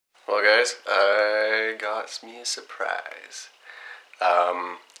Well guys, I got me a surprise.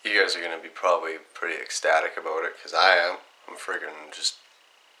 You guys are going to be probably pretty ecstatic about it, because I am. I'm friggin' just,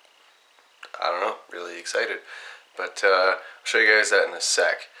 I don't know, really excited. But I'll show you guys that in a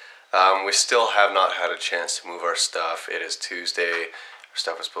sec. We still have not had a chance to move our stuff. It is Tuesday. Our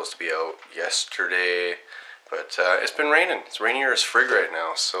stuff was supposed to be out yesterday, but it's been raining. It's rainier as frig right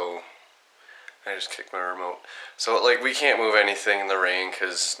now, so I just kicked my remote. So like, we can't move anything in the rain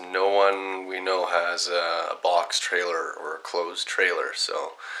because no one we know has a box trailer or a closed trailer,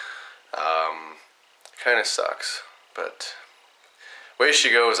 so kind of sucks. But way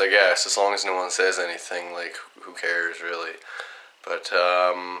she goes, I guess, as long as no one says anything. Like, who cares really? But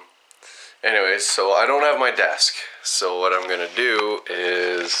anyways, so I don't have my desk, so what I'm gonna do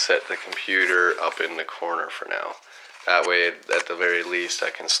is set the computer up in the corner for now. That way, at the very least, I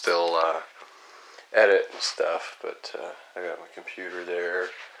can still edit and stuff. But I got my computer there,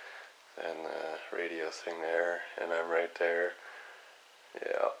 and the radio thing there, and I'm right there.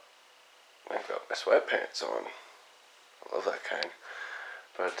 Yeah, I've got my sweatpants on. I love that kind.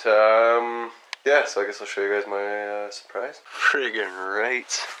 But yeah, so I guess I'll show you guys my surprise. Friggin'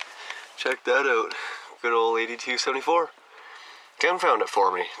 right. Check that out. Good old 8274. Ken found it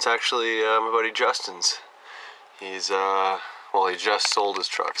for me. It's actually my buddy Justin's. He's well, he just sold his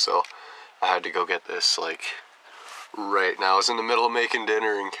truck, so I had to go get this like right now. I was in the middle of making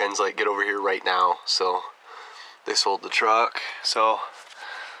dinner and Ken's like, get over here right now. So they sold the truck. So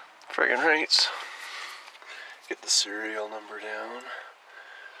friggin' right. Get the serial number down.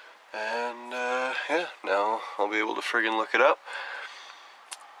 And yeah, now I'll be able to friggin' look it up.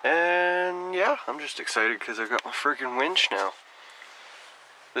 And yeah, I'm just excited because I got my friggin' winch now.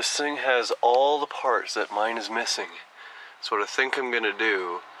 This thing has all the parts that mine is missing. So what I think I'm gonna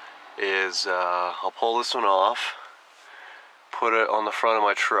do is I'll pull this one off, put it on the front of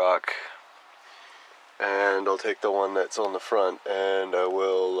my truck, and I'll take the one that's on the front and I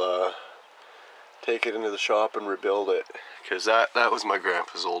will take it into the shop and rebuild it, because that was my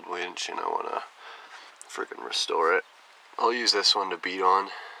grandpa's old winch and I want to friggin' restore it. I'll use this one to beat on,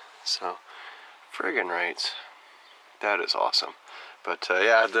 so friggin' right. That is awesome. But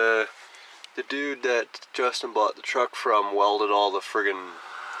yeah, the dude that Justin bought the truck from welded all the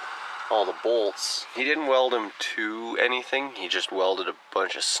bolts. He didn't weld them to anything, he just welded a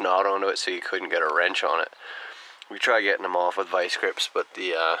bunch of snot onto it so you couldn't get a wrench on it. We tried getting them off with vice grips, but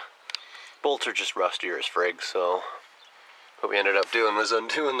the bolts are just rustier as frig, so what we ended up doing was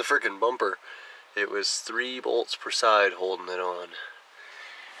undoing the freaking bumper. It was 3 bolts per side holding it on,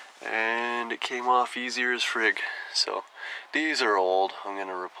 and it came off easier as frig. So these are old. I'm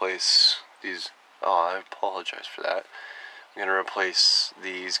gonna replace these. Oh, I apologize for that. I'm gonna replace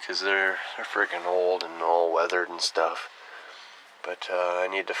these because they're freaking old and all weathered and stuff. But I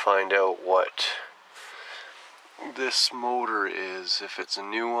need to find out what this motor is, if it's a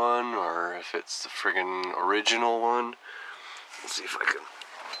new one or if it's the friggin' original one. Let's see if I can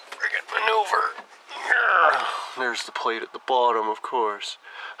friggin' maneuver. There's the plate at the bottom, of course.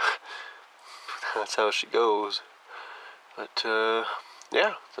 That's how she goes. But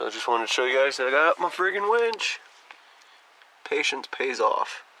yeah, so I just wanted to show you guys that I got my friggin' winch. Patience pays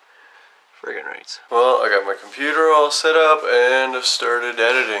off. Friggin' right. Well, I got my computer all set up and I've started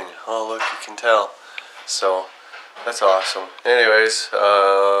editing. Oh look, you can tell. So that's awesome. Anyways,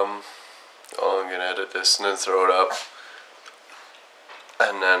 I'm gonna edit this and then throw it up,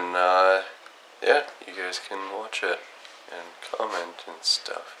 and then yeah, you guys can watch it and comment and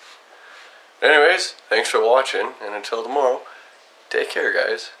stuff. Anyways, thanks for watching, and until tomorrow, take care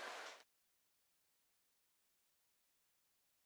guys.